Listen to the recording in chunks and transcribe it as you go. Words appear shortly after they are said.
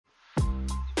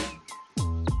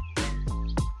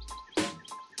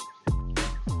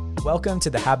Welcome to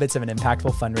the Habits of an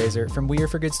Impactful Fundraiser from We Are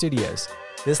for Good Studios.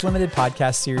 This limited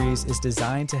podcast series is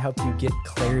designed to help you get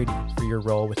clarity for your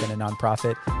role within a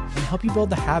nonprofit and help you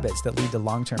build the habits that lead to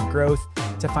long-term growth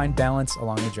to find balance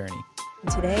along the journey.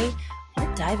 Today,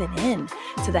 we're diving in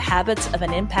to the habits of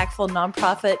an impactful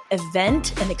nonprofit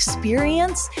event and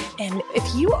experience. And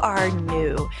if you are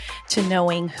new to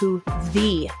knowing who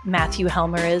the Matthew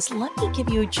Helmer is, let me give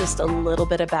you just a little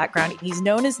bit of background. He's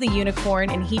known as the Unicorn,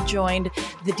 and he joined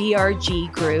the DRG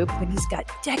group, and he's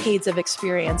got decades of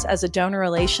experience as a donor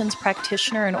relations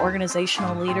practitioner and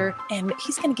organizational leader. And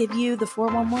he's going to give you the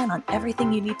 411 on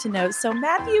everything you need to know. So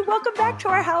Matthew, welcome back to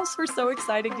our house. We're so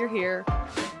excited you're here.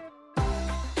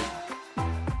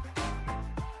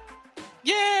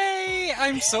 Yay!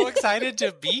 I'm so excited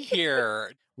to be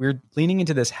here. We're leaning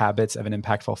into this Habits of an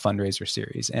Impactful Fundraiser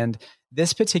series. And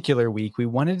this particular week, we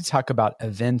wanted to talk about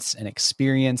events and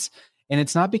experience. And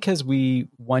it's not because we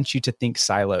want you to think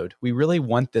siloed. We really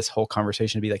want this whole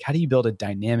conversation to be like, how do you build a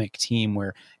dynamic team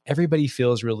where everybody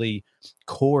feels really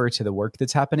core to the work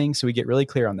that's happening? So we get really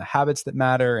clear on the habits that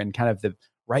matter and kind of the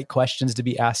right questions to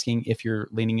be asking if you're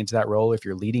leaning into that role, if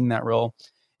you're leading that role.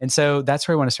 And so that's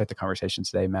where I want to start the conversation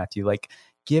today, Matthew. Like,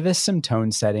 give us some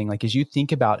tone setting. Like, as you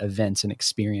think about events and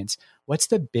experience, what's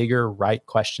the bigger right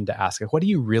question to ask? Like, what are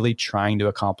you really trying to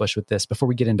accomplish with this before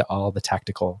we get into all the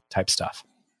tactical type stuff?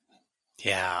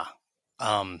 Yeah.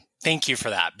 Thank you for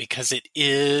that, because it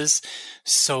is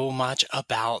so much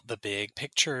about the big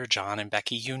picture, John and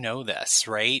Becky, you know this,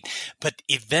 right? But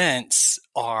events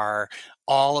are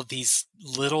all of these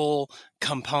little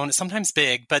components, sometimes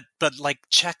big, but like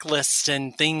checklists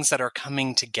and things that are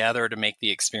coming together to make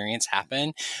the experience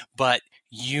happen. But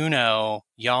y'all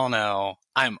know,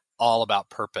 I'm all about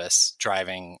purpose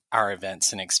driving our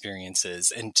events and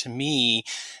experiences. And to me,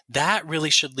 that really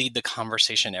should lead the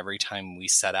conversation every time we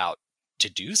set out to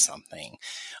do something.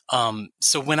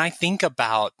 So when I think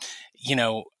about,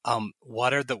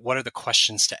 what are the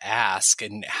questions to ask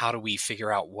and how do we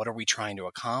figure out what are we trying to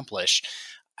accomplish?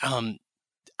 I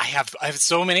have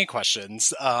so many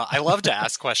questions. I love to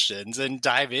ask questions and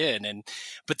dive in,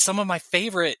 but some of my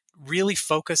favorite really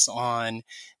focus on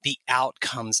the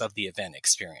outcomes of the event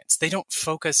experience. They don't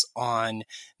focus on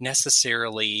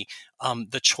necessarily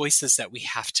the choices that we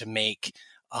have to make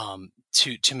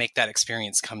to make that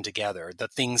experience come together, the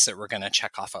things that we're going to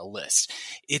check off a list.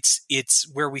 It's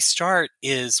where we start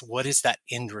is, what is that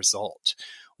end result?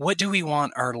 What do we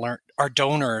want our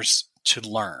donors to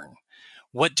learn?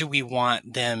 What do we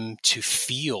want them to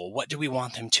feel? What do we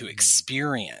want them to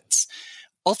experience?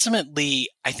 Ultimately,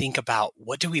 I think about,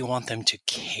 what do we want them to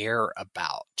care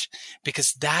about?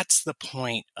 Because that's the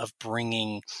point of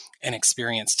bringing an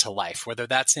experience to life, whether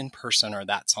that's in person or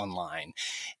that's online.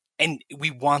 And we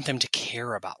want them to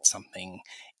care about something.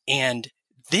 And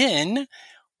then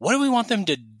what do we want them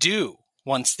to do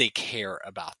once they care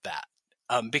about that?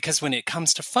 Because when it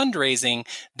comes to fundraising,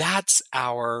 that's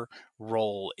our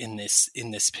role in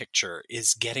this picture,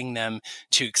 is getting them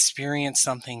to experience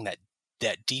something that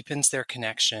deepens their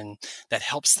connection, that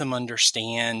helps them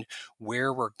understand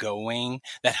where we're going,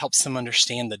 that helps them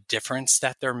understand the difference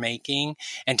that they're making,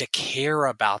 and to care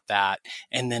about that,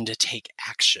 and then to take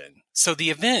action. So the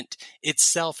event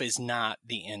itself is not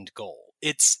the end goal.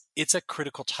 It's a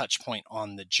critical touch point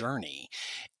on the journey.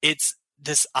 It's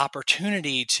this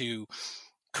opportunity to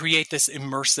create this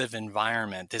immersive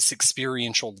environment, this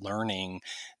experiential learning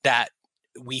that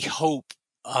we hope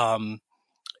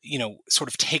sort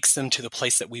of takes them to the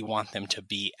place that we want them to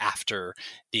be after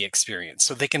the experience.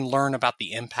 So they can learn about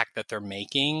the impact that they're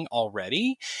making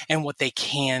already and what they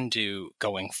can do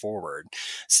going forward.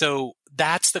 So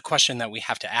that's the question that we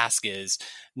have to ask, is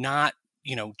not,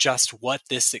 just what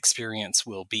this experience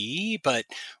will be, but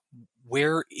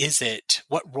where is it?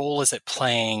 What role is it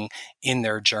playing in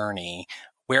their journey?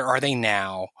 Where are they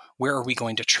now? Where are we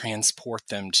going to transport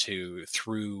them to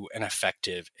through an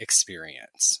effective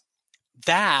experience?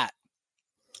 That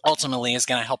ultimately is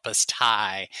going to help us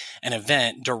tie an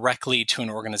event directly to an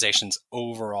organization's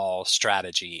overall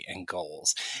strategy and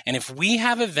goals. And if we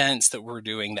have events that we're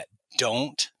doing that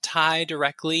don't tie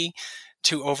directly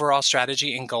to overall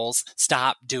strategy and goals,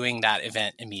 stop doing that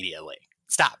event immediately.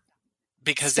 Stop.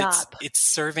 Because it's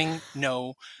serving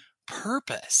no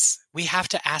purpose. We have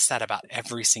to ask that about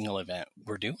every single event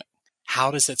we're doing.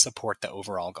 How does it support the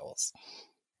overall goals?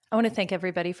 I want to thank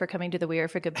everybody for coming to the We Are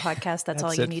for Good podcast. That's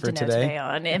all you need to know today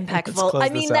on Impactful. I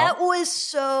mean, that was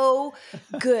so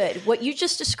good. What you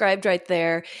just described right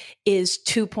there is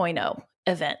 2.0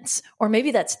 events, or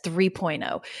maybe that's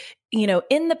 3.0.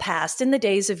 in the past, in the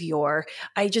days of yore,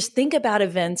 I just think about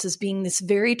events as being this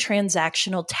very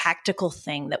transactional, tactical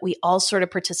thing that we all sort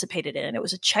of participated in. It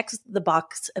was a check the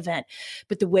box event.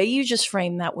 But the way you just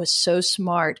framed that was so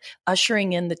smart,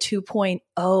 ushering in the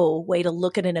 2.0 way to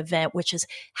look at an event, which is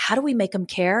how do we make them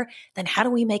care? Then how do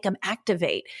we make them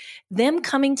activate? Them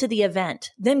coming to the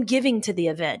event, them giving to the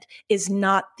event is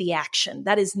not the action.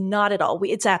 That is not at all.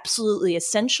 It's absolutely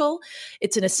essential.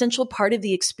 It's an essential part of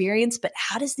the experience, but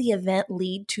how does the event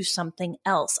lead to something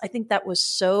else? I think that was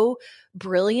so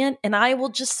brilliant. And I will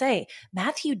just say,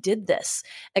 Matthew did this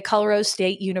at Colorado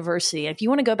State University. If you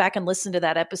want to go back and listen to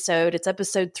that episode, it's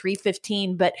episode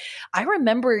 315. But I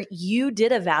remember you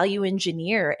did a value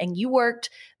engineer and you worked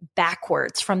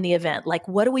backwards from the event. Like,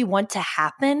 what do we want to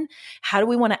happen? How do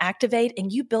we want to activate?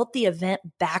 And you built the event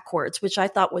backwards, which I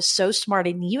thought was so smart.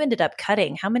 And you ended up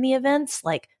cutting how many events?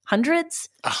 Like hundreds?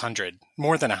 100,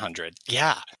 more than 100.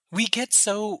 Yeah. We get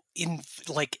so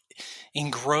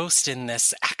engrossed in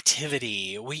this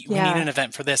activity. We need an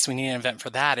event for this. We need an event for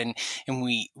that. And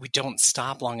we don't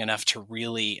stop long enough to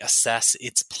really assess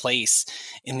its place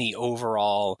in the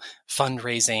overall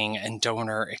fundraising and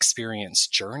donor experience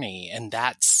journey. And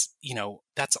that's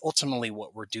ultimately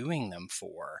what we're doing them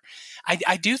for.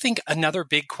 I do think another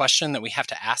big question that we have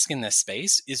to ask in this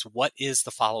space is, what is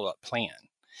the follow-up plan?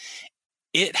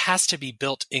 It has to be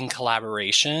built in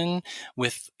collaboration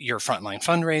with your frontline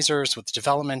fundraisers, with the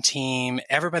development team.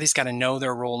 Everybody's got to know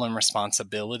their role and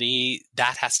responsibility.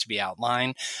 That has to be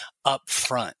outlined up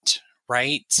front,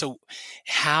 right? So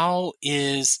how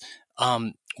is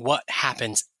what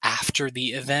happens after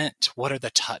the event? What are the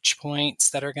touch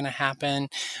points that are going to happen?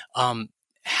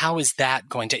 How is that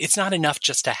going to, it's not enough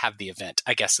just to have the event,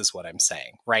 I guess is what I'm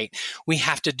saying, right? We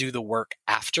have to do the work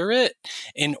after it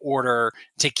in order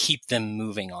to keep them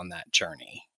moving on that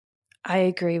journey. I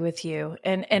agree with you.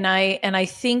 And I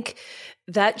think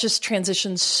that just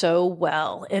transitions so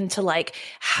well into like,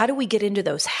 how do we get into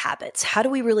those habits? How do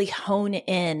we really hone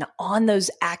in on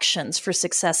those actions for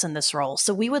success in this role?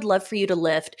 So we would love for you to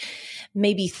lift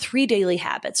maybe 3 daily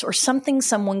habits or something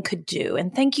someone could do.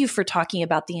 And thank you for talking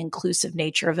about the inclusive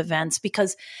nature of events,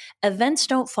 because events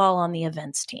don't fall on the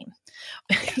events team.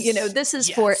 Yes. This is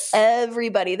for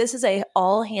everybody. This is a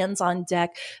all hands on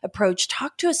deck approach.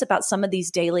 Talk to us about some of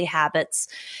these daily habits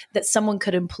that someone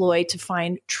could employ to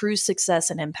find true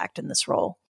success and impact in this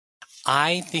role.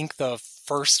 I think the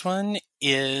first one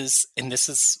is, and this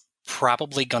is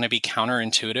probably going to be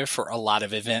counterintuitive for a lot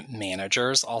of event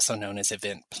managers, also known as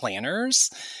event planners,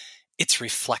 it's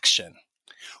reflection.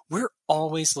 We're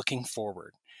always looking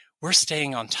forward. We're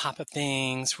staying on top of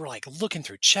things. We're like looking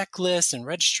through checklists and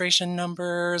registration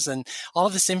numbers and all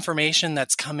of this information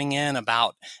that's coming in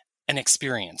about an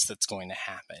experience that's going to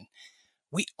happen.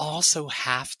 We also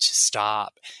have to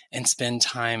stop and spend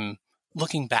time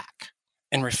looking back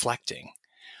and reflecting.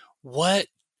 What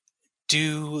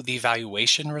do the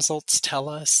evaluation results tell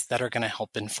us that are going to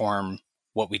help inform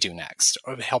what we do next,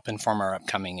 or help inform our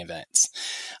upcoming events?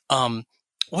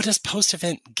 What does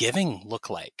post-event giving look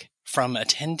like from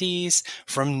attendees,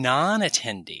 from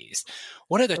non-attendees?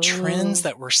 What are the trends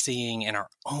that we're seeing in our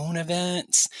own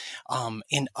events,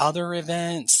 in other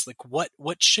events? Like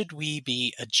what should we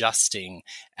be adjusting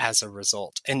as a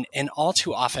result? And all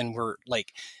too often we're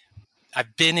like,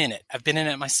 I've been in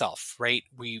it myself, right?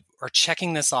 We are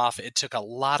checking this off. It took a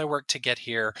lot of work to get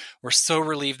here. We're so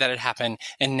relieved that it happened.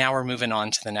 And now we're moving on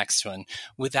to the next one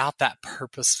without that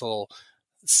purposeful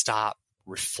stop,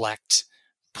 reflect,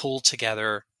 pull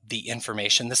together the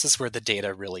information. This is where the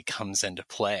data really comes into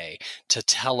play to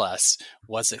tell us,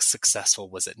 was it successful?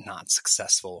 Was it not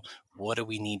successful? What do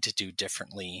we need to do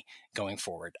differently going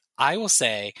forward? I will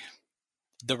say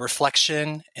the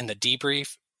reflection and the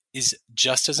debrief is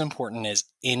just as important as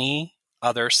any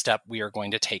other step we are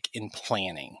going to take in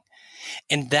planning.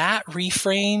 And that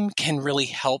reframe can really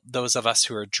help those of us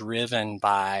who are driven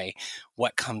by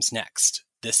what comes next,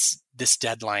 this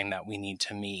deadline that we need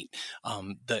to meet,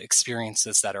 the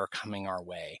experiences that are coming our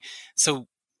way. So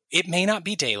it may not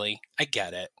be daily, I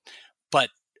get it,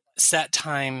 but set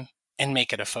time and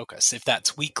make it a focus. If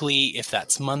that's weekly, if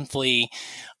that's monthly,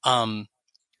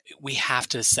 we have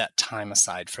to set time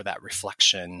aside for that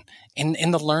reflection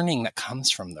and the learning that comes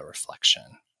from the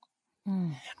reflection.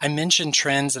 I mentioned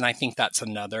trends, and I think that's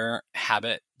another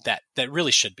habit that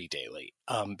really should be daily,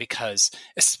 because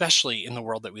especially in the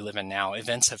world that we live in now,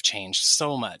 events have changed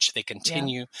so much. They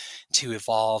continue to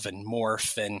evolve and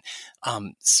morph. And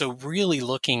so really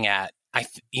looking at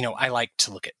I like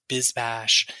to look at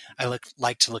BizBash.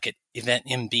 like to look at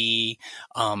EventMB.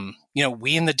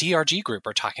 We in the DRG group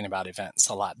are talking about events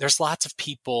a lot. There's lots of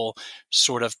people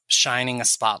sort of shining a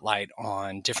spotlight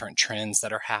on different trends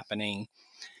that are happening.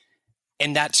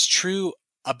 And that's true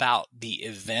about the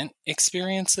event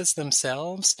experiences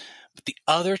themselves. But the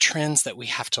other trends that we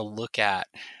have to look at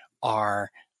are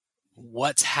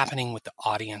what's happening with the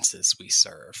audiences we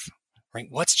serve, right?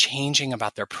 What's changing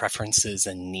about their preferences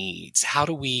and needs? How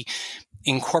do we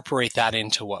incorporate that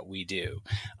into what we do?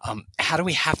 How do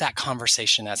we have that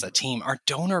conversation as a team? Our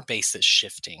donor base is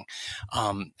shifting.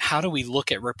 How do we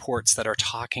look at reports that are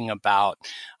talking about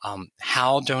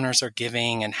how donors are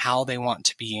giving and how they want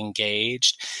to be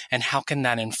engaged? And how can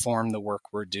that inform the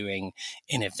work we're doing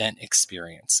in event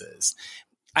experiences?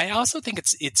 I also think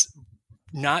it's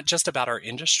not just about our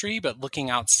industry, but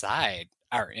looking outside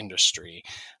our industry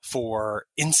for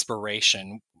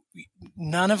inspiration.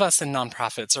 None of us in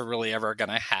nonprofits are really ever going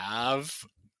to have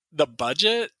the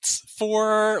budgets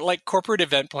for like corporate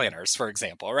event planners, for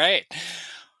example, right?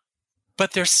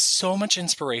 But there's so much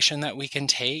inspiration that we can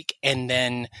take, and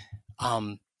then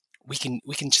we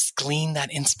can just glean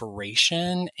that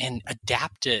inspiration and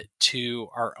adapt it to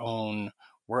our own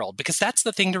world. Because that's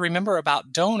the thing to remember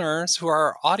about donors, who are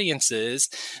our audiences.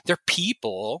 They're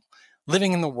people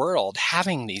living in the world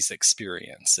having these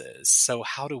experiences. So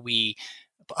how do we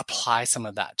apply some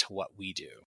of that to what we do?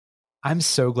 I'm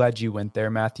so glad you went there,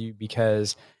 Matthew,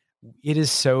 because it is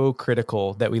so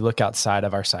critical that we look outside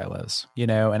of our silos,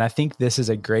 and I think this is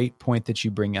a great point that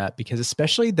you bring up, because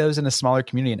especially those in a smaller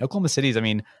community. In Oklahoma City,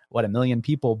 1 million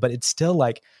people, but it's still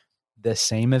like the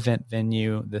same event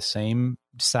venue, the same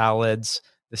salads,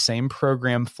 the same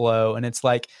program flow. And it's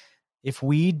like, if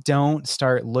we don't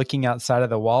start looking outside of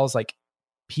the walls, like,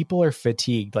 people are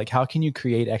fatigued. Like, how can you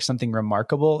create something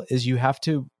remarkable? Is you have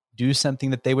to do something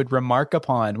that they would remark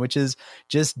upon, which is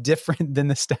just different than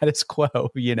the status quo,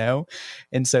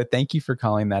 And so thank you for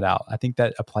calling that out. I think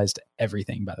that applies to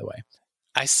everything, by the way.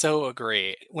 I so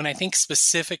agree. When I think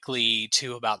specifically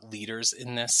too about leaders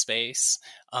in this space,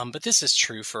 but this is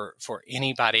true for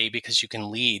anybody, because you can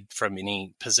lead from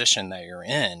any position that you're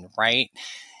in, right?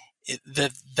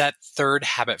 That third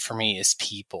habit for me is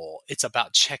people. It's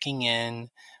about checking in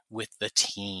with the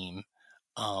team.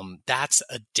 That's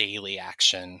a daily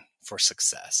action for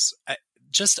success.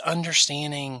 Just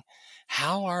understanding,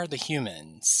 how are the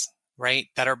humans, right,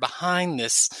 that are behind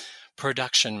this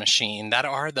production machine, that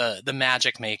are the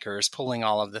magic makers pulling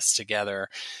all of this together,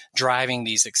 driving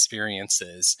these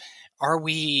experiences. Are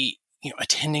we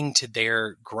attending to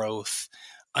their growth,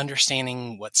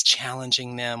 understanding what's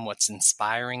challenging them, what's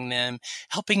inspiring them,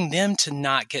 helping them to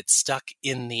not get stuck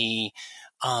in the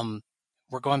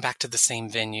we're going back to the same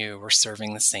venue, we're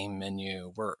serving the same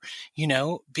menu,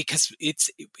 because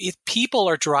people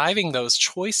are driving those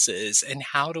choices, and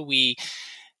how do we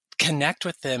connect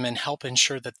with them and help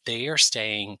ensure that they are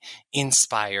staying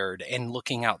inspired and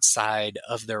looking outside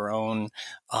of their own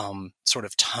sort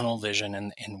of tunnel vision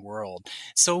and world.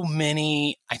 So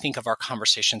many, I think, of our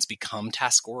conversations become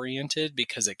task-oriented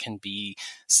because it can be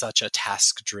such a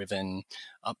task-driven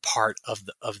part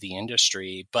of the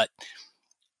industry. But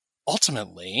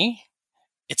ultimately,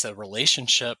 it's a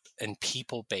relationship and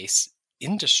people-based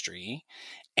industry,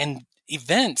 and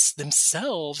events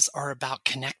themselves are about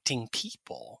connecting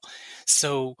people.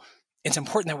 So it's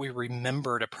important that we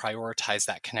remember to prioritize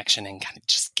that connection and kind of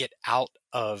just get out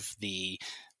of the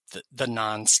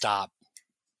nonstop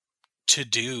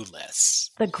to-do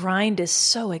lists. The grind is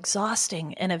so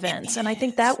exhausting in events. And I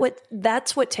think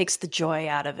that's what takes the joy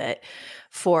out of it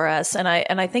for us. And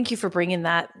I thank you for bringing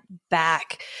that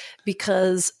back,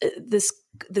 because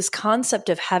this concept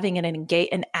of having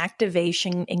an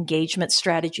activation engagement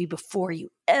strategy before you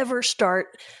ever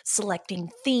start selecting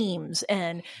themes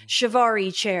and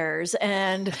Shivari chairs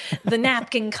and the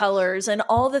napkin colors and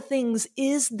all the things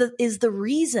is the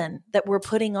reason that we're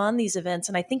putting on these events.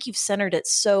 And I think you've centered it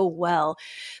so well.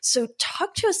 So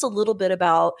talk to us a little bit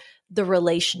about the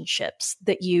relationships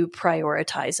that you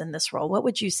prioritize in this role. What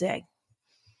would you say?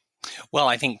 Well,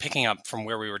 I think picking up from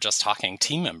where we were just talking,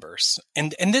 team members,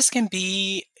 and this can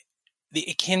be,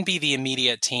 it can be the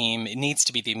immediate team. It needs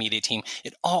to be the immediate team.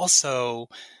 It also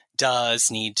does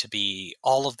need to be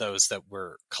all of those that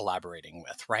we're collaborating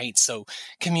with, right? So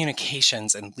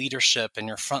communications and leadership and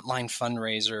your frontline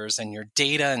fundraisers and your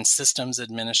data and systems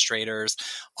administrators,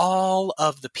 all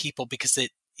of the people, because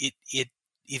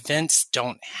events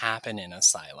don't happen in a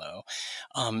silo.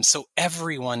 So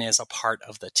everyone is a part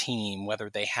of the team, whether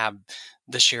they have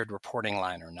the shared reporting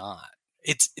line or not.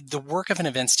 It's the work of an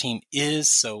events team is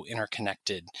so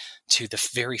interconnected to the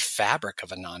very fabric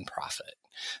of a nonprofit.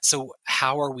 So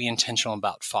how are we intentional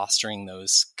about fostering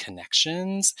those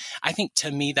connections? I think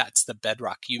to me, that's the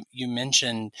bedrock. You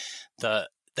mentioned the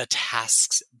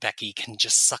tasks, Becky, can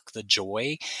just suck the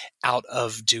joy out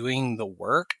of doing the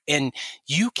work. And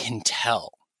you can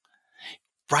tell,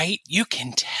 right? You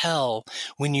can tell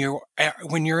when you're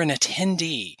an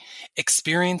attendee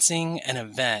experiencing an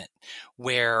event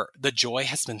where the joy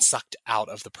has been sucked out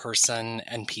of the person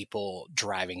and people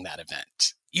driving that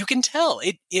event. You can tell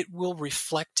it will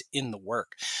reflect in the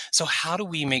work. So how do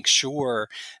we make sure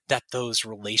that those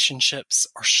relationships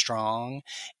are strong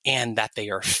and that they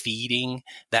are feeding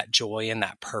that joy and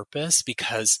that purpose?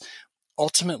 Because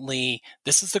ultimately,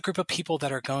 this is the group of people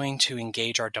that are going to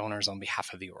engage our donors on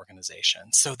behalf of the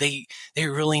organization. So they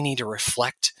really need to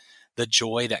reflect the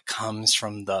joy that comes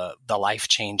from the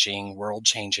life-changing,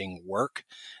 world-changing work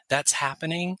that's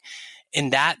happening.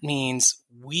 And that means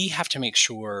we have to make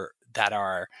sure that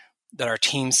our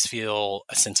teams feel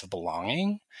a sense of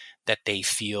belonging, that they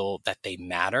feel that they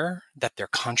matter, that their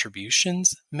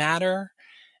contributions matter,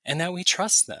 and that we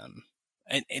trust them.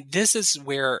 And this is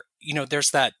where,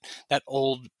 there's that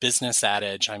old business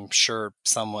adage, I'm sure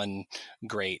someone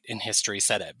great in history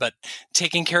said it, but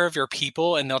taking care of your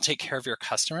people and they'll take care of your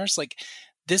customers. Like,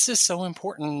 this is so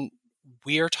important.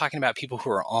 We are talking about people who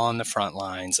are on the front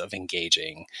lines of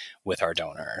engaging with our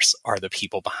donors, are the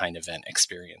people behind event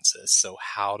experiences. So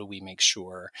how do we make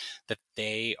sure that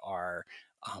they are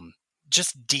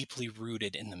just deeply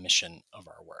rooted in the mission of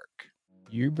our work?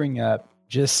 You bring up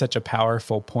just such a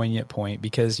powerful, poignant point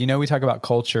because, we talk about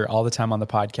culture all the time on the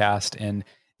podcast and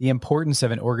the importance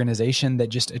of an organization that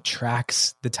just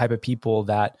attracts the type of people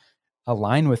that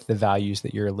align with the values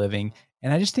that you're living.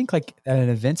 And I just think like an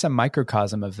event's a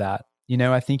microcosm of that.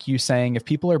 I think you saying if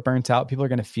people are burnt out, people are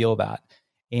going to feel that.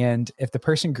 And if the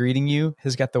person greeting you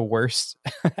has got the worst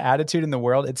attitude in the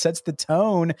world, it sets the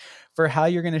tone for how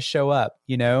you're going to show up,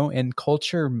 and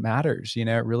culture matters,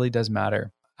 it really does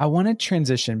matter. I want to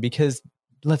transition because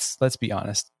let's be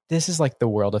honest, this is like the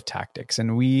world of tactics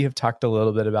and we have talked a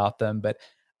little bit about them, but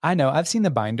I know I've seen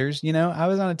the binders, I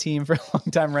was on a team for a long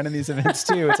time running these events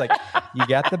too. It's like, you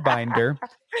got the binder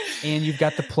and you've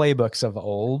got the playbooks of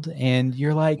old and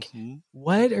you're like,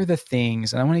 what are the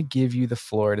things, and I want to give you the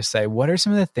floor to say, what are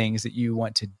some of the things that you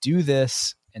want to do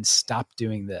this and stop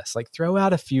doing this? Like throw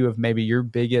out a few of maybe your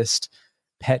biggest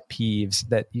pet peeves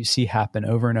that you see happen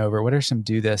over and over. What are some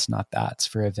do this, not that's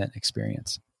for event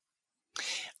experience?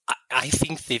 I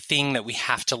think the thing that we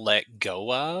have to let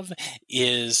go of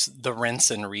is the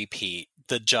rinse and repeat,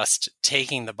 the just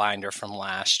taking the binder from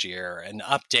last year and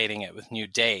updating it with new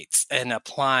dates and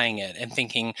applying it and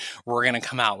thinking we're going to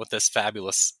come out with this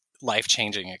fabulous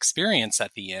life-changing experience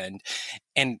at the end.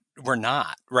 And we're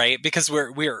not, right? Because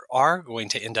we are going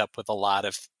to end up with a lot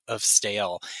of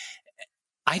stale.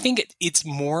 I think it's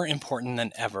more important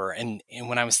than ever. And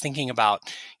when I was thinking about,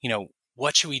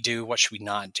 what should we do? What should we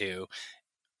not do?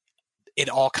 It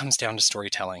all comes down to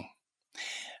storytelling.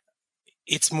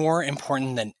 It's more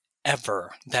important than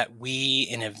ever that we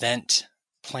in event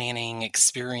planning,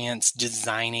 experience,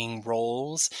 designing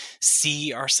roles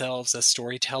see ourselves as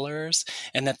storytellers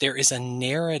and that there is a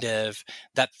narrative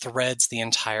that threads the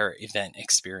entire event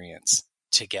experience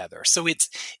together. So it's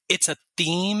a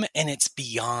theme and it's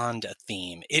beyond a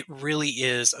theme. It really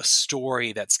is a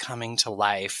story that's coming to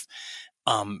life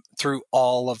through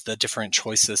all of the different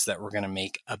choices that we're going to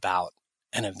make about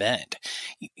an event.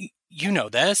 You know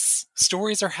this.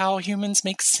 Stories are how humans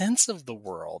make sense of the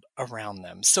world around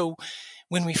them. So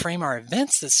when we frame our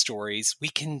events as stories, we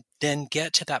can then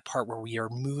get to that part where we are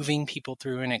moving people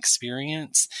through an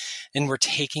experience and we're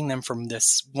taking them from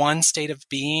this one state of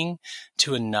being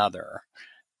to another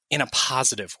in a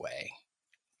positive way.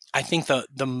 I think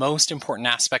the most important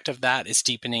aspect of that is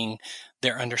deepening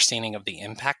their understanding of the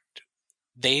impact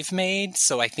they've made.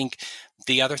 So I think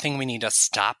the other thing we need to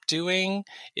stop doing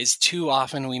is too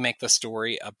often we make the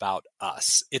story about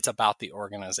us. It's about the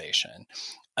organization,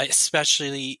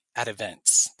 especially at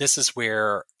events. This is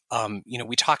where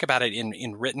we talk about it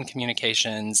in written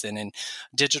communications and in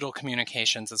digital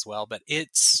communications as well, but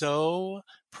it's so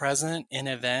present in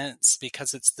events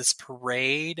because it's this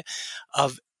parade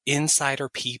of insider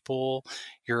people.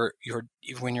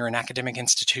 When you're an academic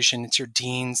institution, it's your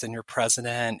deans and your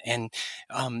president and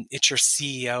it's your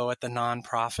CEO at the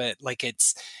nonprofit. Like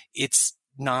it's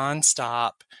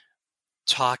nonstop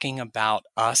talking about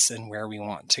us and where we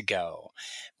want to go.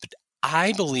 But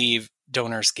I believe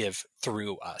donors give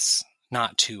through us,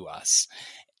 not to us.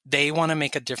 They want to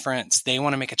make a difference. They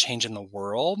want to make a change in the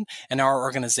world. And our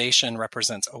organization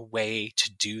represents a way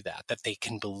to do that they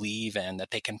can believe in, that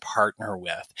they can partner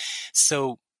with.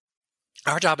 So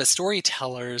our job as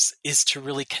storytellers is to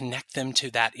really connect them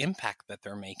to that impact that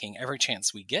they're making every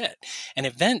chance we get. And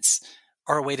events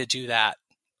are a way to do that,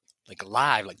 like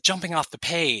live, like jumping off the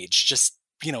page, just,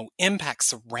 impact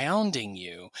surrounding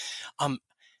you.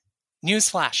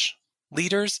 Newsflash,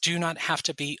 leaders do not have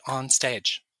to be on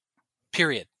stage,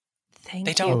 period. Thank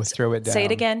They you. don't. Oh, throw it down. Say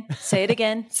it again. Say it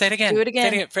again. Say it again. Do it again. Say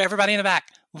it again. For everybody in the back,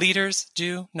 leaders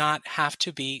do not have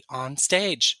to be on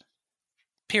stage,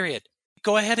 period.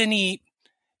 Go ahead and eat,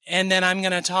 and then I'm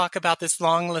going to talk about this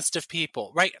long list of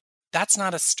people, right? That's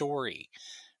not a story,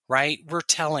 right? We're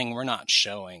telling, we're not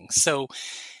showing. So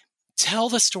tell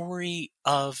the story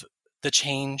of the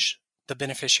change, the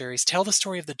beneficiaries, tell the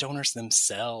story of the donors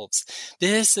themselves.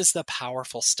 This is the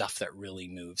powerful stuff that really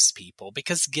moves people,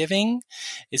 because giving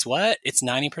is what? It's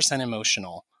 90%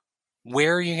 emotional.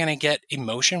 Where are you going to get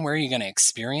emotion? Where are you going to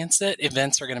experience it?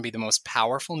 Events are going to be the most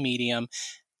powerful medium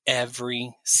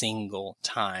every single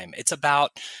time. It's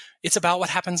about what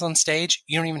happens on stage.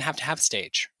 You don't even have to have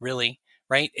stage, really,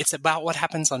 right? It's about what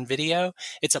happens on video.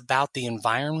 It's about the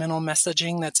environmental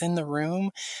messaging that's in the room.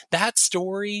 That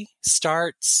story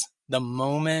starts the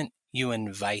moment you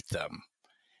invite them,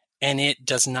 and it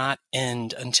does not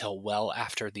end until well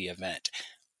after the event.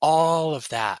 All of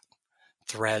that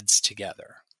threads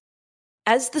together.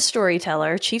 As the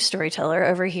storyteller, chief storyteller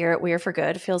over here at We Are for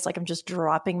Good, it feels like I'm just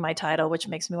dropping my title, which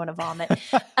makes me want to vomit.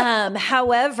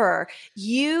 However,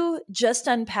 you just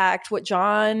unpacked what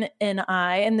John and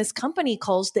I and this company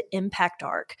calls the impact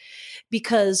arc,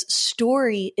 because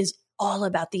story is all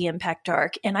about the impact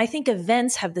arc. And I think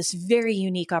events have this very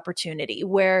unique opportunity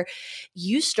where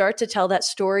you start to tell that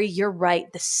story. You're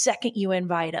right, the second you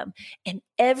invite them. And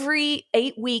every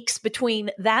 8 weeks between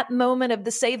that moment of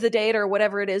the save the date or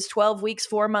whatever it is, 12 weeks,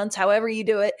 4 months, however you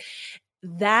do it,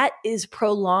 that is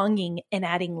prolonging and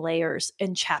adding layers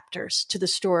and chapters to the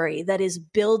story that is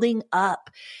building up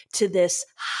to this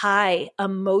high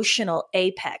emotional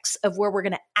apex of where we're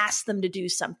going to ask them to do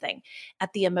something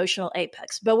at the emotional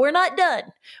apex. But we're not done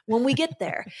when we get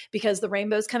there because the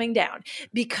rainbow's coming down,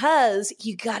 because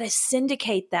you got to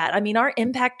syndicate that. I mean, our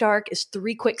impact arc is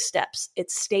 3 quick steps.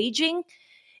 It's staging,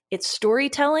 it's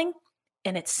storytelling,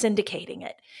 and it's syndicating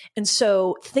it. And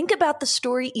so think about the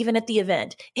story even at the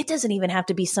event. It doesn't even have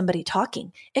to be somebody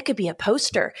talking. It could be a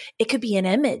poster. It could be an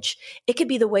image. It could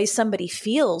be the way somebody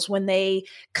feels when they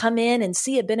come in and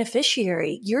see a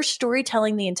beneficiary. You're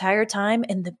storytelling the entire time.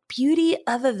 And the beauty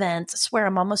of events, I swear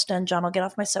I'm almost done, John, I'll get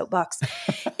off my soapbox,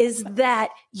 is that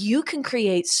you can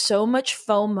create so much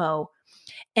FOMO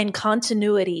and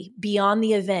continuity beyond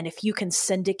the event if you can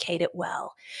syndicate it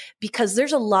well. Because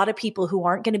there's a lot of people who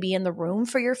aren't going to be in the room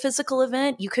for your physical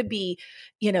event. You could be,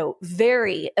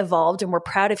 very evolved, and we're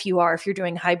proud if you are, if you're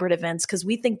doing hybrid events, because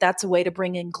we think that's a way to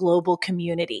bring in global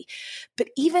community. But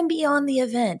even beyond the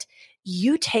event,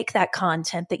 you take that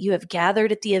content that you have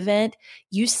gathered at the event,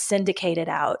 you syndicate it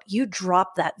out, you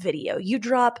drop that video, you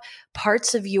drop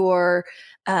parts of your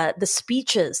the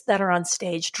speeches that are on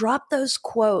stage, drop those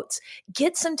quotes,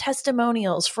 get some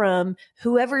testimonials from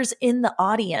whoever's in the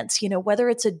audience, whether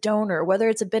it's a donor, whether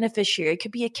it's a beneficiary, it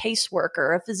could be a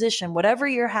caseworker, a physician, whatever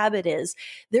your habit is.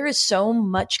 There is so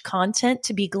much content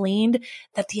to be gleaned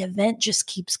that the event just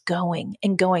keeps going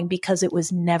and going, because it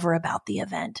was never about the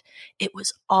event. It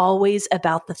was always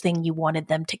about the thing you wanted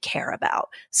them to care about.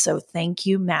 So thank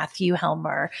you, Matthew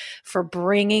Helmer, for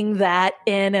bringing that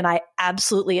in. And I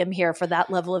absolutely am here for that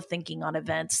level of thinking on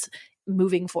events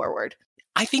moving forward.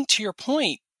 I think, to your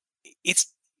point, it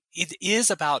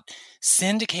is about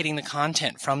syndicating the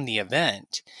content from the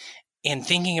event and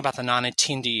thinking about the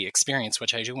non-attendee experience,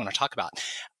 which I do want to talk about.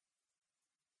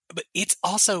 But it's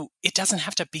also, it doesn't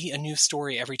have to be a new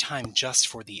story every time just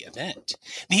for the event.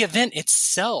 The event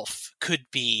itself could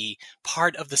be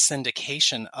part of the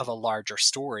syndication of a larger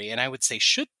story, and I would say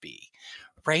should be.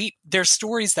 Right? There's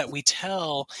stories that we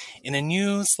tell in a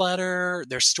newsletter.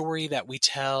 There's story that we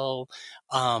tell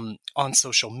on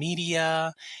social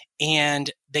media, and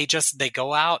they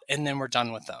go out and then we're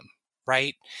done with them.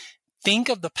 Right? Think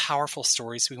of the powerful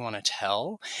stories we want to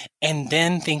tell, and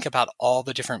then think about all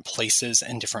the different places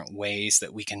and different ways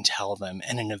that we can tell them.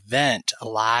 And an event, a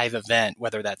live event,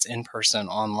 whether that's in person,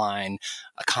 online,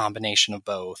 a combination of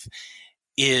both,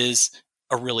 is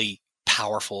a really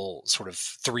powerful sort of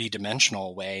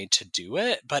 3-dimensional way to do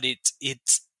it. But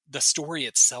it's the story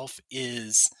itself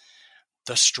is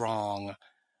the strong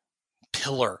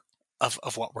pillar of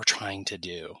what we're trying to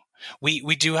do.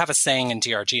 We do have a saying in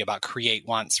DRG about create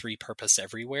once, repurpose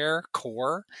everywhere,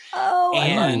 core. Oh,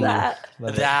 and I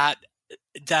love that.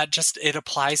 That just, it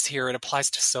applies here. It applies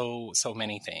to so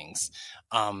many things.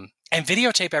 And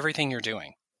videotape everything you're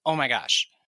doing. Oh my gosh.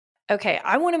 Okay,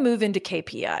 I want to move into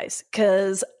KPIs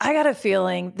because I got a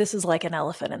feeling this is like an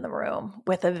elephant in the room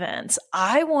with events.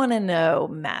 I want to know,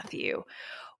 Matthew,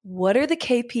 what are the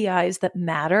KPIs that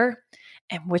matter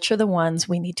and which are the ones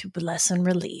we need to bless and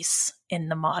release in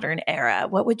the modern era?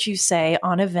 What would you say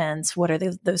on events? What are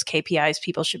those KPIs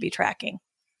people should be tracking?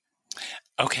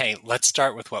 Okay, let's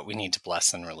start with what we need to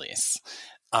bless and release.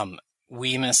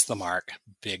 We missed the mark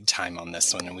big time on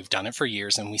this one, and we've done it for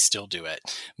years, and we still do it.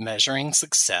 Measuring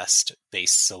success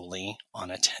based solely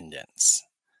on attendance,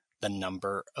 the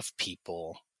number of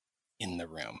people in the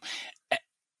room.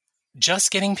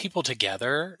 Just getting people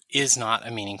together is not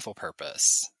a meaningful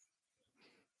purpose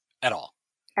at all.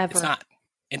 Ever. It's not.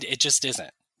 It just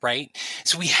isn't, right?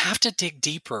 So we have to dig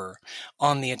deeper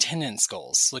on the attendance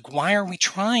goals. Like, why do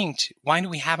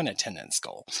we have an attendance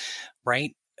goal,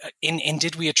 right? And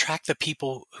did we attract the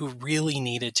people who really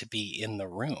needed to be in the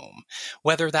room?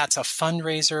 Whether that's a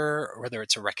fundraiser or whether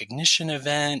it's a recognition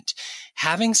event,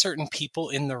 having certain people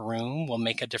in the room will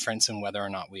make a difference in whether or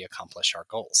not we accomplish our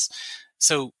goals.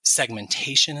 So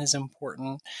segmentation is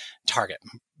important. Target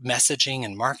messaging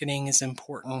and marketing is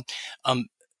important.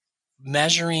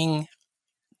 Measuring,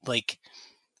 like,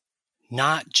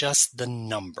 not just the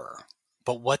number,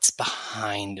 but what's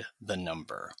behind the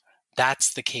number.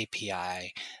 That's the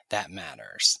KPI that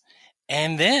matters.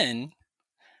 And then,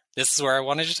 this is where I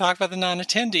wanted to talk about the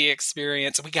non-attendee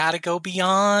experience. We got to go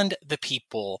beyond the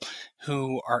people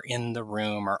who are in the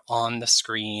room or on the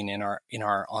screen in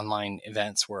our online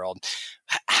events world.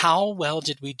 How well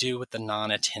did we do with the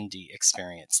non-attendee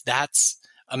experience? That's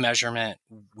a measurement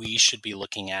we should be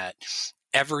looking at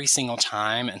every single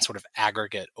time and sort of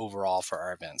aggregate overall for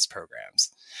our events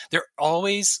programs. There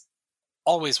always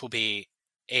will be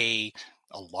a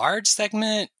large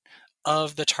segment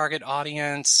of the target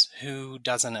audience who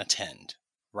doesn't attend,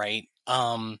 right?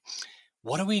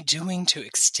 What are we doing to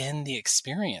extend the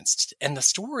experience and the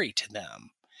story to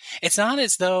them? It's not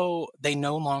as though they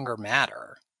no longer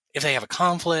matter. If they have a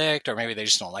conflict, or maybe they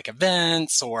just don't like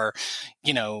events, or,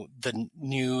 the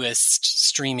newest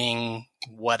streaming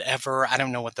whatever. I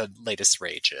don't know what the latest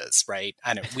rage is, right?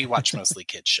 We watch mostly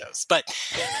kids shows, but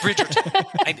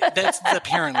Bridgerton, that's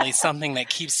apparently something that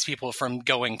keeps people from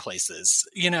going places,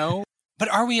 But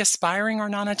are we aspiring our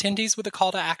non-attendees with a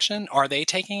call to action? Are they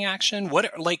taking action?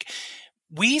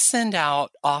 We send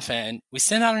out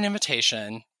an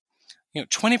invitation,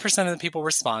 20% of the people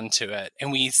respond to it,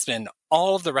 and we spend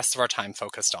all of the rest of our time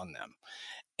focused on them.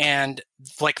 And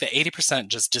the 80%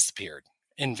 just disappeared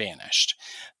and vanished.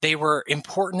 They were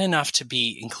important enough to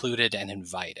be included and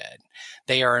invited.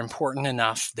 They are important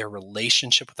enough, their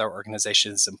relationship with our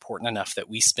organization is important enough that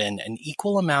we spend an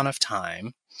equal amount of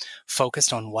time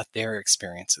focused on what their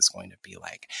experience is going to be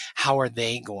like. How are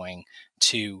they going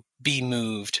to be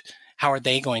moved? How are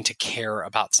they going to care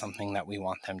about something that we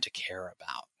want them to care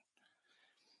about?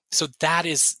 So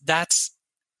that's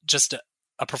just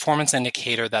a performance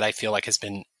indicator that I feel like has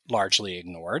been largely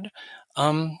ignored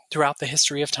throughout the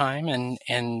history of time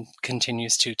and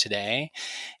continues to today.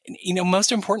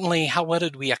 Most importantly, how well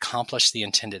did we accomplish the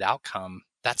intended outcome?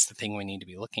 That's the thing we need to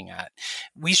be looking at.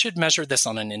 We should measure this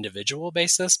on an individual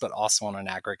basis, but also on an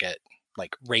aggregate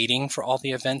rating for all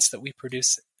the events that we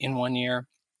produce in one year.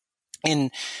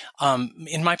 In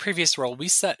my previous role, we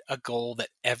set a goal that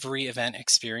every event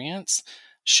experience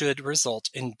should result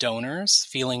in donors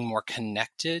feeling more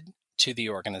connected to the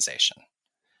organization.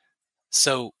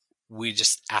 So we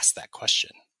just asked that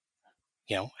question.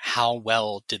 How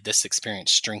well did this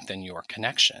experience strengthen your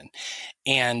connection?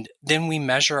 And then we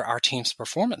measure our team's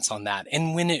performance on that.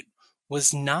 And when it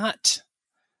was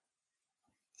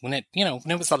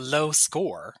a low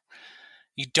score,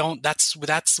 that's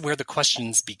where the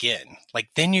questions begin.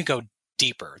 Then you go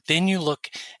deeper. Then you look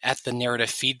at the narrative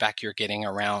feedback you're getting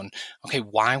around, okay,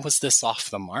 why was this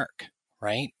off the mark,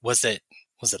 right? Was it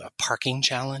a parking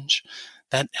challenge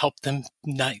that helped them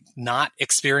not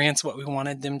experience what we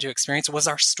wanted them to experience? Was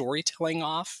our storytelling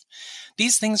off?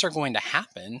 These things are going to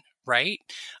happen, right?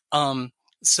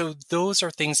 So those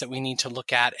are things that we need to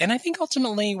look at. And I think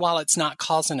ultimately, while it's not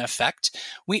cause and effect,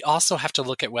 we also have to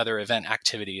look at whether event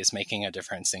activity is making a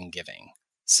difference in giving.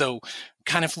 So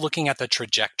kind of looking at the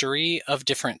trajectory of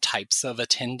different types of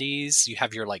attendees. You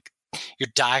have your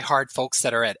diehard folks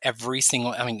that are at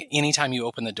anytime you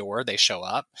open the door, they show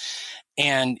up.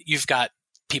 And you've got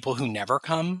people who never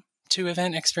come to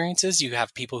event experiences. You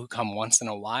have people who come once in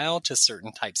a while to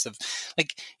certain types of,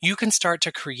 you can start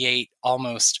to create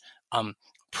almost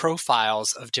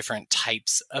profiles of different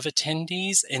types of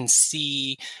attendees and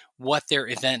see what their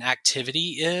event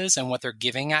activity is and what their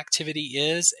giving activity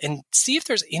is, and see if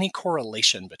there's any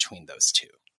correlation between those two.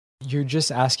 You're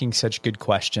just asking such good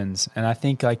questions. And I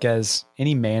think like as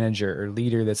any manager or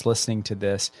leader that's listening to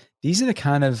this, these are the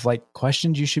kind of like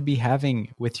questions you should be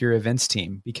having with your events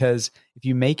team, because if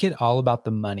you make it all about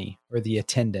the money or the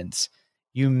attendance,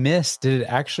 you miss, did it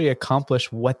actually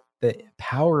accomplish what the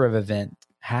power of event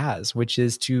has, which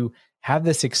is to have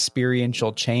this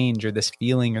experiential change or this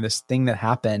feeling or this thing that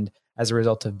happened as a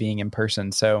result of being in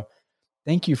person. So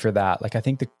thank you for that. Like, I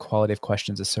think the quality of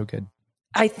questions is so good.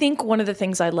 I think one of the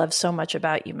things I love so much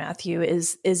about you, Matthew,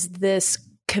 is this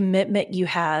commitment you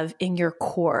have in your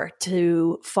core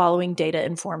to following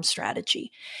data-informed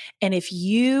strategy. And if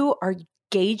you are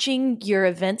gauging your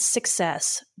event's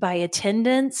success by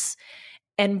attendance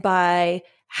and by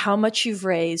how much you've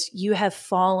raised, you have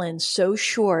fallen so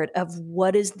short of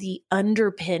what is the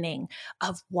underpinning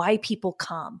of why people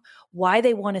come, why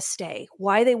they want to stay,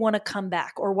 why they want to come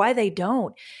back, or why they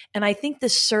don't. And I think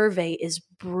this survey is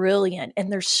brilliant. And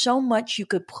there's so much you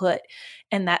could put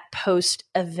in that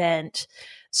post-event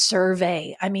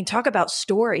survey. I mean, talk about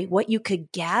story, what you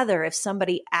could gather if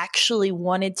somebody actually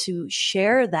wanted to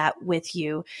share that with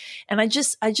you. And I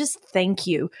just thank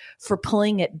you for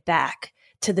pulling it back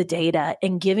to the data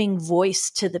and giving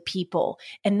voice to the people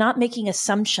and not making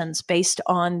assumptions based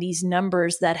on these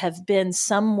numbers that have been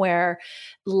somewhere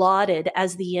lauded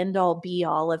as the end all be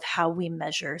all of how we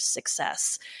measure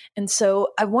success. And so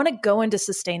I want to go into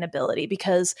sustainability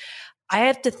because I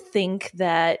have to think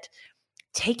that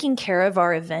taking care of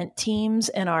our event teams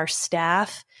and our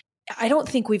staff, I don't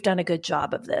think we've done a good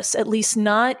job of this, at least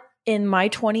not in my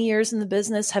 20 years in the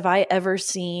business. Have I ever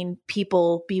seen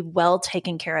people be well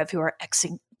taken care of who are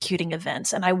executing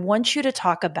events? And I want you to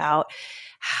talk about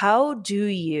how do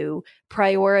you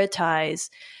prioritize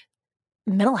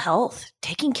mental health,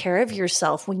 taking care of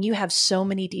yourself when you have so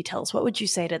many details? What would you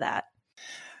say to that?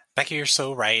 Becky, you're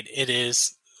so right. It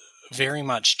is very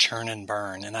much churn and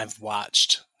burn. And I've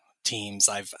watched teams,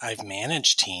 I've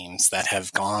managed teams that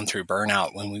have gone through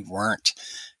burnout when we weren't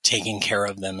taking care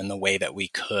of them in the way that we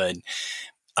could.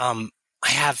 I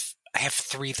have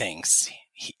three things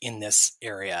in this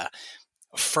area.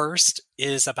 First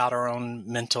is about our own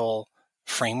mental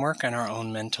framework and our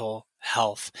own mental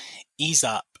health. Ease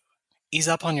up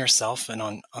on yourself and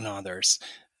on others.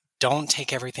 Don't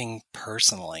take everything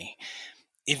personally.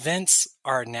 Events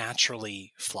are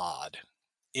naturally flawed.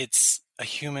 It's a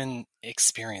human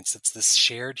experience. It's this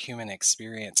shared human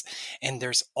experience. And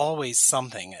there's always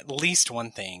something, at least one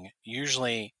thing,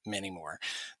 usually many more,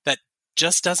 that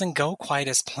just doesn't go quite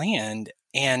as planned.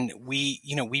 And we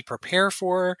prepare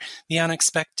for the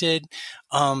unexpected.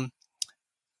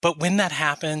 But when that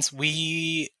happens,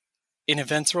 in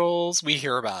events roles, we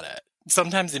hear about it.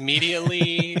 Sometimes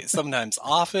immediately, sometimes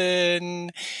often.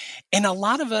 And a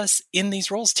lot of us in these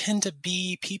roles tend to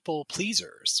be people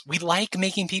pleasers. We like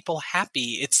making people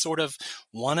happy. It's sort of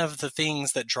one of the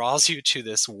things that draws you to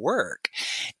this work.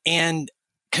 And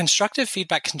constructive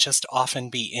feedback can just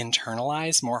often be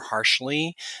internalized more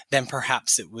harshly than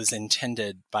perhaps it was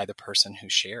intended by the person who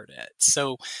shared it.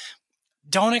 So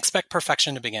don't expect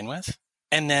perfection to begin with.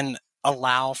 And then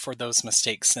allow for those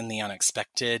mistakes and the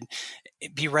unexpected.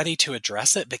 Be ready to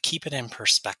address it, but keep it in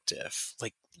perspective.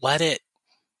 Like, let it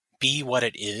be what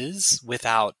it is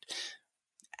without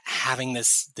having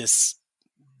this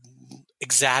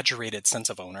exaggerated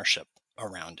sense of ownership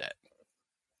around it.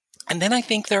 And then I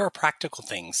think there are practical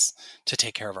things to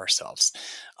take care of ourselves.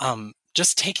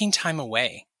 Just taking time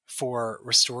away for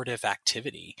restorative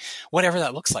activity, whatever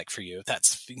that looks like for you.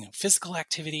 That's physical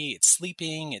activity, it's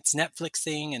sleeping, it's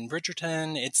Netflixing and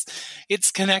Bridgerton,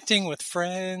 it's connecting with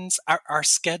friends. Our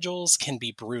schedules can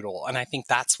be brutal, and I think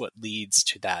that's what leads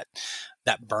to that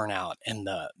burnout and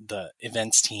the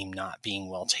events team not being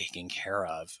well taken care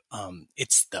of.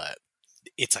 It's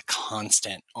a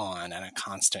constant on and a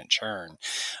constant churn.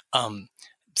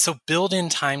 So build in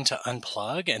time to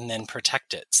unplug and then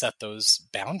protect it. Set those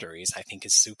boundaries, I think,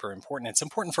 is super important. It's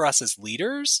important for us as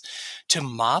leaders to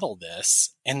model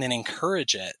this and then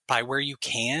encourage it by where you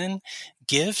can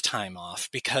give time off,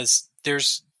 because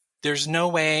there's no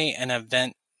way an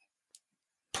event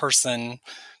person,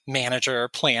 manager,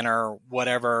 planner,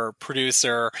 whatever,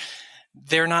 producer,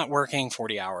 they're not working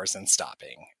 40 hours and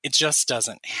stopping. It just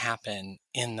doesn't happen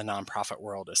in the nonprofit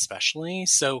world, especially.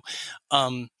 So,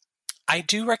 I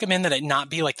do recommend that it not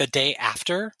be like the day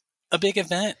after a big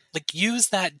event. Like, use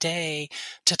that day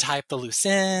to tie up the loose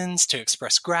ends, to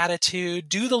express gratitude,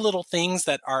 do the little things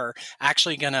that are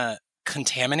actually going to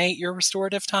contaminate your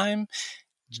restorative time,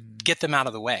 get them out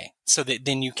of the way so that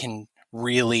then you can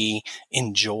really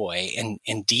enjoy and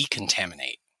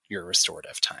decontaminate your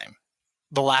restorative time.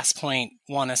 The last point,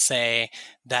 want to say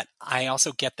that I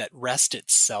also get that rest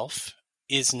itself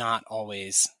is not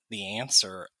always the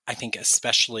answer. I think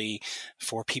especially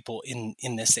for people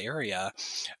in this area.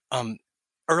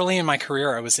 Early in my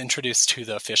career, I was introduced to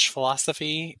the fish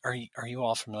philosophy. Are you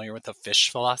all familiar with the fish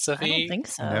philosophy? I don't think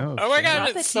so. No. Oh my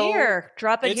God. Drop it here.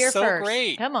 Drop it here so first.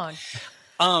 Great. Come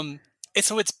on.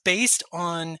 So it's based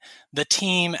on the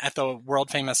team at the world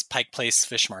famous Pike Place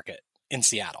Fish Market in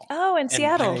Seattle. Oh, in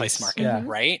Seattle. Pike Place Market, Yeah.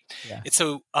 right? Yeah. And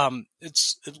so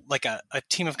it's like a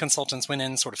team of consultants went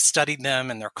in, sort of studied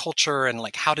them and their culture and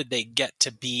like how did they get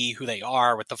to be who they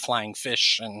are with the flying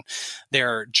fish and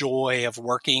their joy of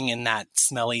working in that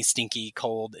smelly, stinky,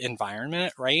 cold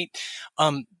environment, right?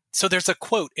 So there's a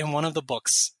quote in one of the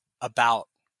books about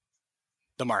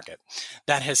the market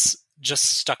that has just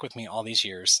stuck with me all these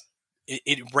years.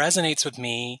 It resonates with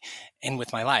me and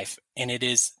with my life. And it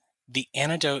is, the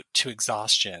antidote to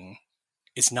exhaustion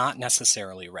is not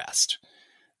necessarily rest.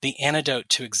 The antidote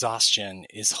to exhaustion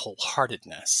is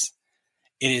wholeheartedness.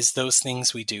 It is those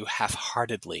things we do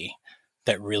half-heartedly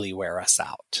that really wear us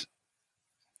out.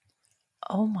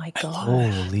 Oh my God.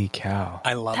 Holy cow.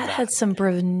 I love that. That had some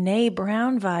Brene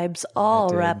Brown vibes all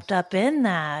wrapped up in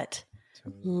that.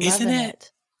 Isn't Loving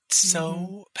it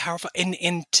so powerful?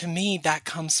 And to me, that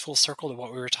comes full circle to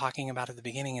what we were talking about at the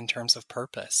beginning in terms of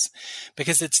purpose,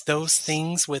 because it's those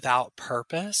things without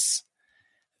purpose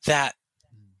that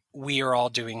we are all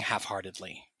doing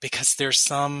half-heartedly, because there's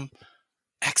some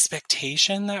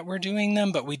expectation that we're doing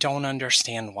them, but we don't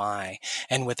understand why.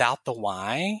 And without the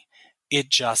why, it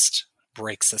just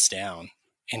breaks us down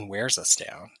and wears us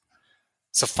down.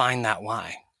 So find that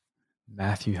why.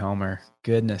 Matthew Helmer,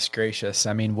 goodness gracious.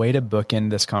 I mean, way to bookend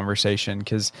this conversation,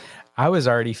 because I was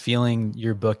already feeling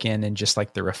your bookend and just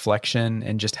like the reflection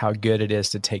and just how good it is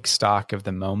to take stock of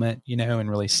the moment, and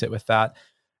really sit with that.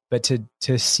 But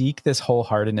to seek this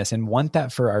wholeheartedness and want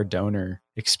that for our donor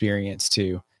experience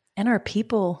too. And our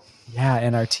people. Yeah.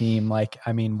 And our team. Like,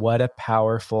 I mean, what a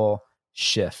powerful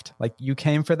shift. Like, you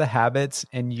came for the habits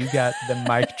and you got the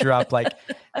mic drop. Like,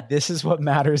 this is what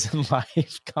matters in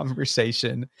life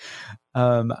conversation.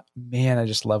 Man, I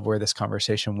just love where this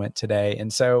conversation went today.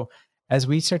 And so as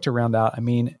we start to round out, I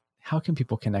mean, how can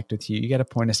people connect with you? You got to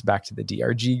point us back to the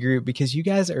DRG group, because you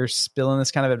guys are spilling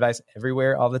this kind of advice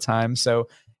everywhere all the time. So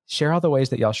share all the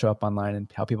ways that y'all show up online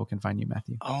and how people can find you,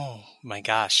 Matthew. Oh my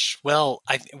gosh. Well,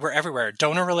 we're everywhere.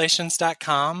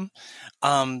 Donorrelations.com.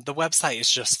 The website is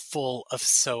just full of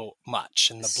so much,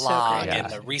 and the blog and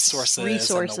the resources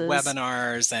and the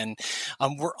webinars. And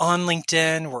we're on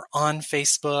LinkedIn. We're on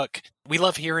Facebook. We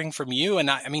love hearing from you. And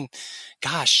I mean,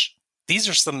 gosh, these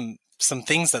are some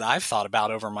things that I've thought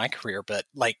about over my career, but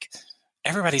like,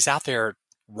 everybody's out there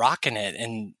rocking it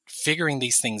and figuring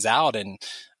these things out. And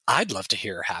I'd love to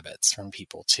hear habits from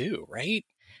people too, right?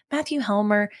 Matthew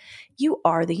Helmer, you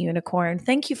are the unicorn.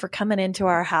 Thank you for coming into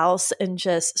our house and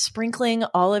just sprinkling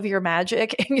all of your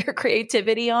magic and your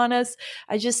creativity on us.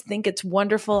 I just think it's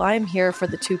wonderful. I'm here for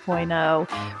the 2.0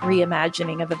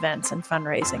 reimagining of events and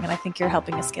fundraising, and I think you're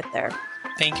helping us get there.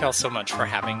 Thank y'all so much for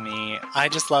having me. I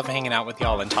just love hanging out with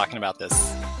y'all and talking about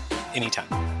this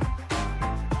anytime.